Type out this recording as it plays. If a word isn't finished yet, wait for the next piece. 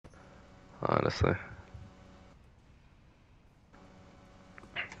honestly.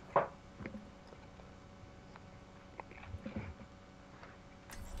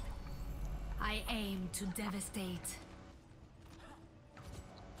 I aim to devastate.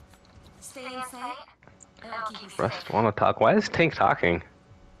 Stay in sight, and I'll keep you Rust safe. wanna talk? Why is Tank talking?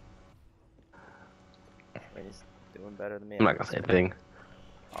 I mean, he's doing better than me. I'm not gonna say anything.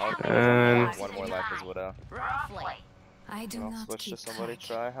 One more life as Widow. I do not Switch to keep somebody,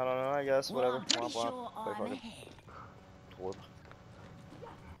 track. try. I don't know, I guess, whatever. Well, pretty Womp womp. sure Play I'm fucking ahead. Torb.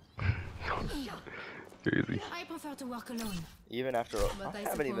 Seriously. I prefer to walk alone. Even after, But I I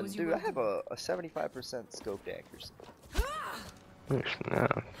haven't even, suppose you dude, I will have a 75% scoped accuracy. No.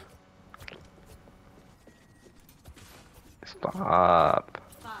 Stop.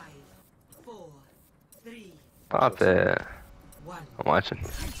 5, 4, 3, Stop it. 1. I'm watching.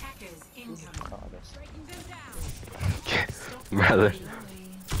 Attackers incoming. Oh, I missed. Breaking them down. Brother. I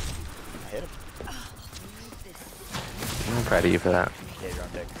hit him. I'm proud of you for that. Yeah, you're on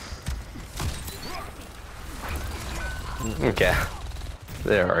deck. Okay.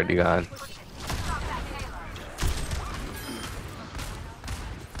 They're already gone.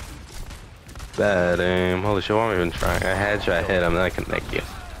 Bad aim. Holy shit, I'm even trying. I had you, I hit him, then I can make you.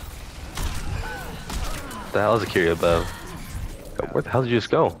 What the hell is a Curie above? Where the hell did you just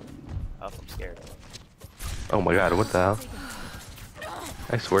go? Up, I'm scared. Oh my god, what the hell?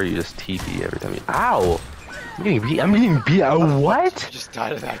 I swear you just TP every time you. Ow! I'm getting beat. I'm getting beat. What? I just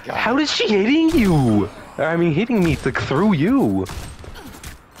died to that guy. How is she hitting you? I mean, hitting me like through you.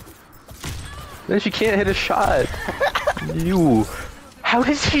 Then she can't hit a shot. You. How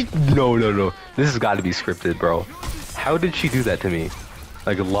did she? No, no, no. This has got to be scripted, bro. How did she do that to me?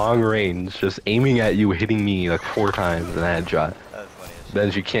 Like long range, just aiming at you, hitting me like 4 times and I had shot. That's funny as shit.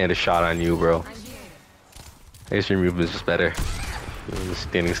 Then she can't hit a shot on you, bro. I guess your move is just better. You're just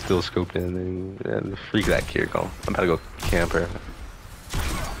standing still, scoped in, and freak that Kiriko. I'm about to go camp her.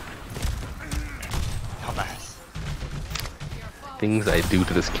 Dumbass. Things I do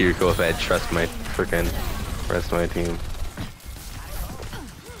to this Kiriko if I had trust my frickin' rest of my team.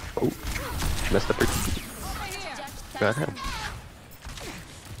 Oh, messed up her team. Got him.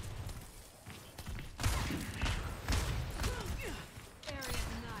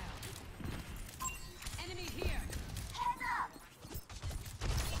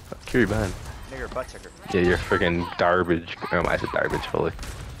 Kiri behind. Nigger butt checker. Yeah, you're freaking garbage. Oh, I said garbage fully.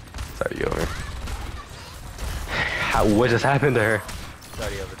 Sorry, you over. How? What just happened to her?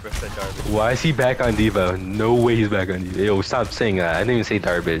 Sorry, over. Said garbage. Why is he back on Devo? No way he's back on Devo. Yo, stop saying that. I didn't even say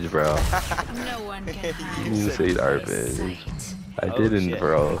garbage, bro. No one can I hide. didn't say garbage. I Oh, didn't, shit.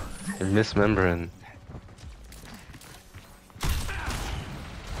 bro. You're misremembering. I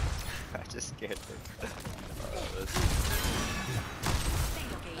just scared her.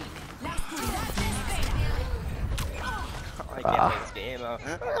 I can't play this game.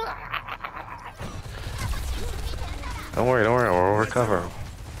 Don't worry, we'll recover.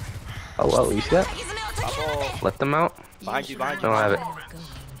 Oh well, you see that? Bubble. Let them out. Behind you, behind you. Don't have it.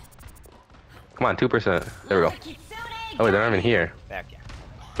 Come on, 2%. There we go. Oh wait, they're not even here. Back, yeah.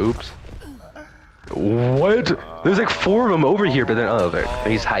 Oops. What? There's like 4 of them over here, but then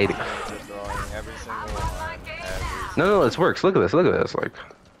he's hiding. Every single one. Every No, this works. Look at this. Look at this. Like,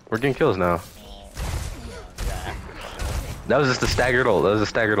 we're getting kills now. That was just a staggered ult. That was a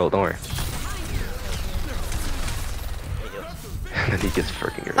staggered ult. Don't worry. And then he gets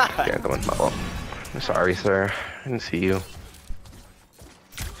freaking can't go in my ult. I'm sorry, sir. I didn't see you.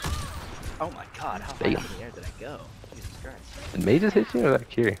 Oh my god, how high Damn. up in the air did I go? Jesus Christ. Did May just hit you or that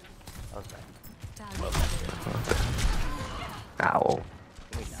Kiri? Okay. Ow.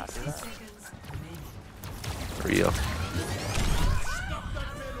 Can we not do that? For real.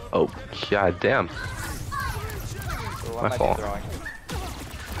 Oh, god damn. So My fault. throwing?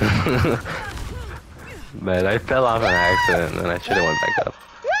 Man, I fell off an accident and I should have went back up.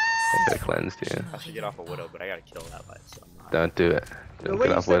 I could have cleansed you. I should get off a Widow, but I gotta kill that life, so I'm not. Don't do it. No, Don't wait,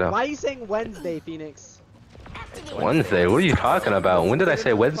 get you off said, Widow. why are you saying Wednesday, Phoenix? It's Wednesday? What are you talking about? When did I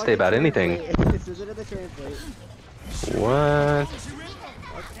say Wednesday about anything? This is the translate. What?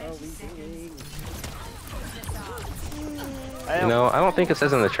 What are we doing? You know, I don't think it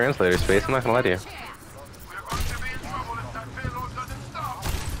says in the translator space. I'm not gonna lie to you.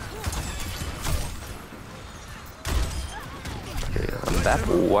 Okay,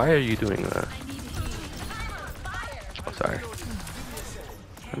 why are you doing that? Oh, sorry.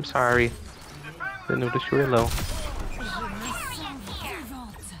 I'm sorry. Didn't notice you were low.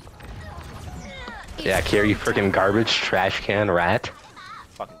 Yeah, carry freaking garbage, trash can, rat.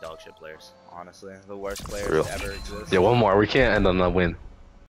 Fucking dog shit players, honestly. The worst players Real. ever exist. Yeah, one more. We can't end on a win.